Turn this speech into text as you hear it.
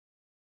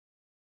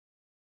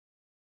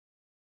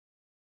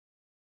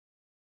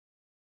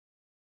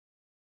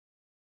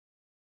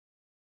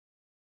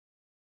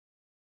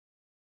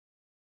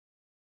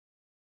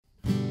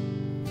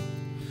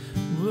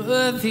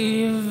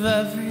worthy of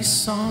every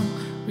song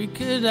we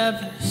could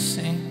ever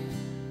sing,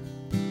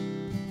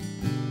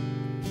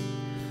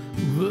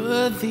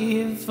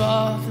 worthy of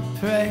all the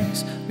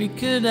praise we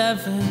could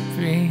ever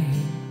bring,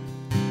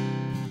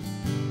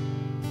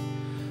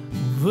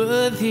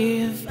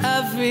 worthy of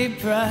every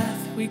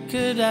breath we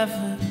could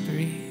ever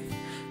breathe.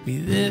 We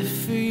live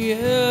for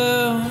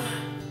you.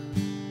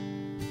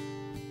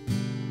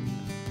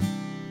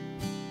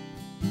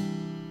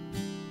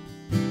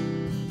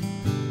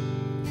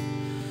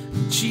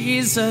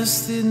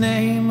 Jesus, the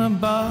name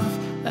above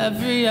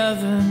every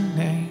other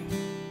name.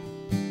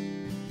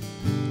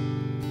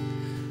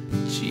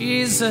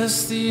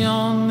 Jesus, the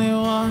only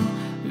one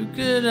who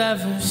could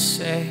ever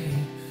save.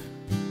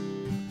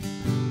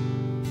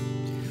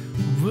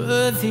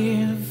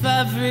 Worthy of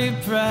every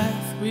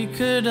breath we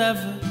could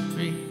ever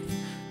breathe.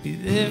 We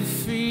live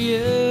for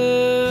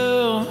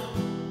you.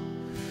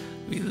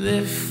 We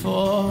live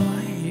for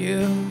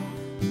you.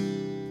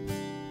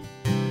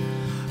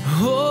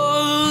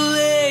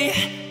 Holy,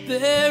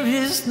 there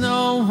is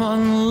no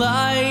one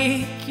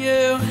like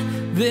you.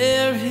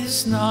 There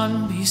is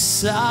none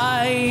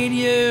beside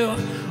you.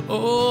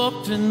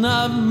 Open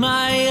up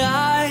my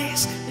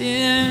eyes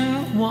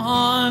in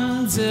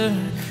wonder.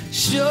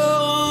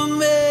 Show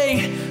me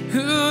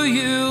who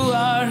you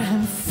are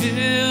and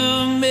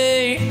fill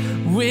me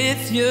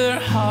with your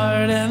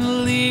heart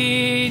and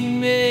lead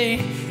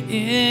me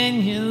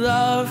in your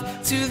love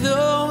to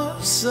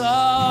those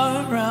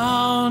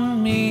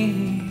around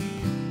me.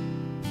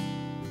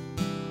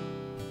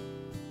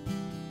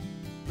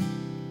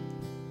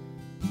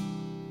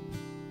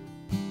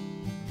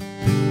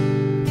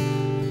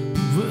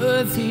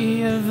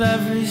 Worthy of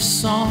every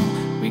song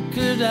we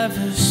could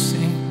ever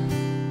sing,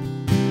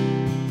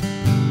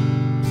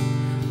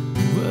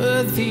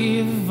 worthy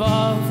of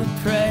all the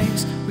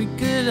praise we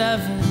could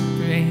ever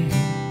bring,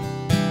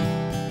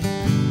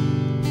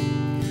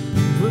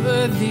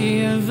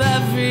 worthy of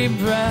every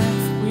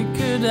breath we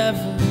could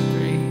ever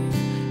breathe.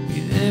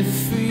 We live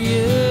for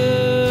you.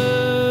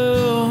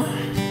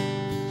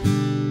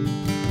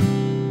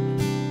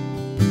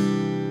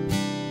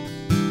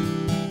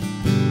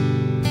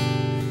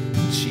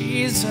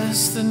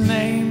 Jesus, the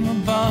name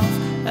above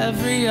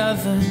every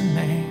other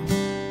name.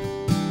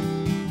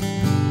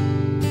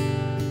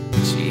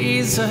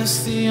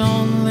 Jesus, the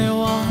only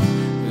one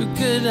who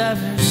could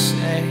ever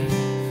save.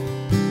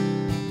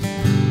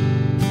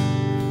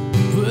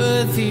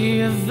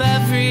 Worthy of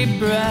every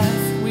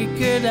breath we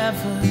could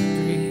ever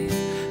breathe.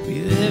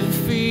 We live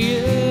for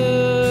you.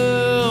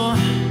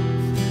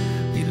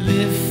 We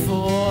live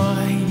for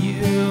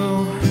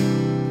you.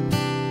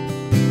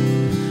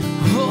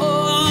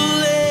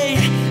 Holy,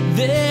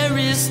 there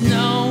is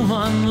no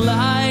one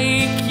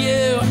like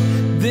you.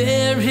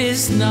 There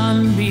is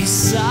none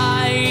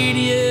beside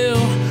you.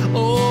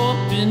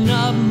 Open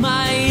up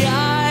my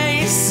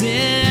eyes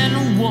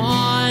in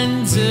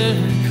wonder.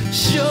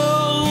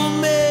 Show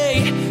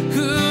me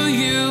who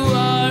you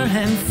are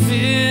and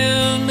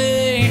fill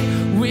me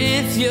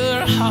with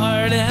your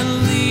heart and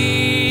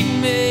lead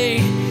me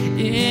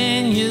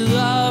in your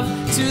love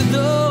to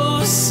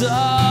those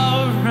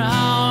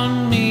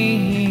around me.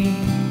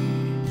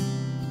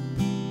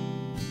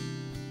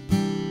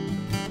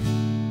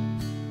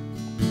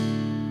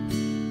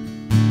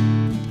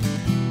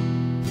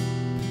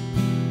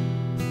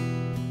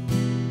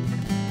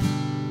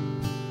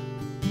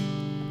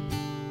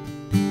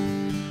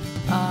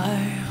 I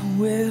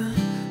will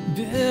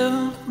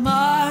build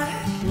my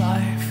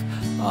life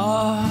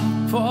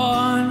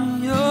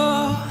upon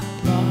your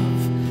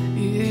love.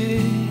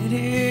 It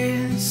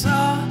is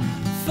a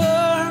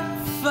firm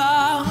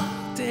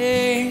foundation.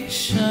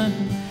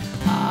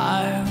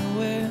 I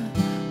will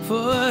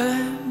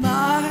put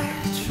my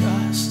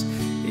trust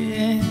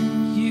in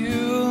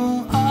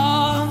you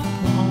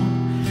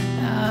alone,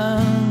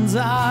 and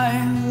I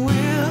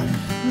will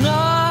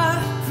not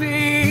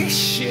be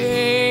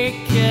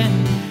shaken.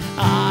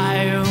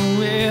 I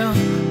will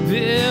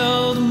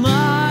build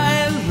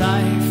my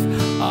life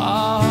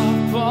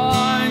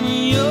upon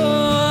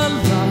your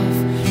love.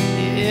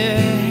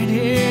 It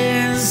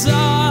is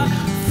a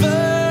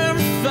firm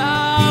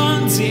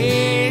foundation.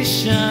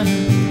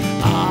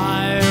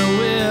 I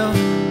will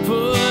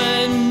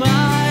put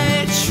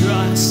my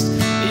trust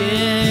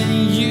in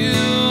you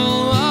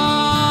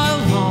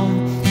alone,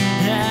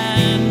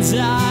 and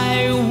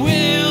I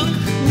will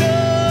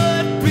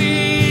not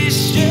be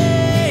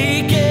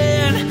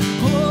shaken.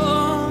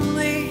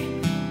 Only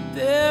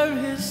there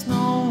is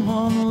no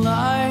one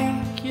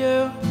like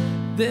you.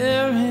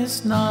 There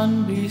is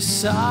none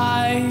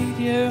beside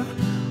you.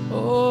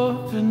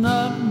 Open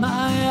up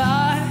my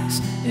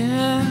eyes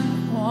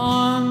in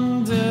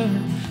wonder.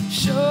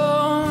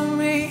 Show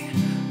me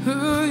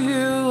who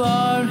you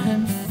are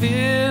and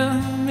fill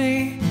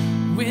me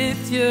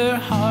with your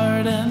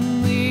heart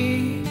and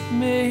lead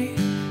me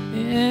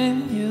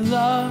in your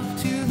love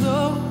to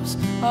those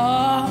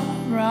around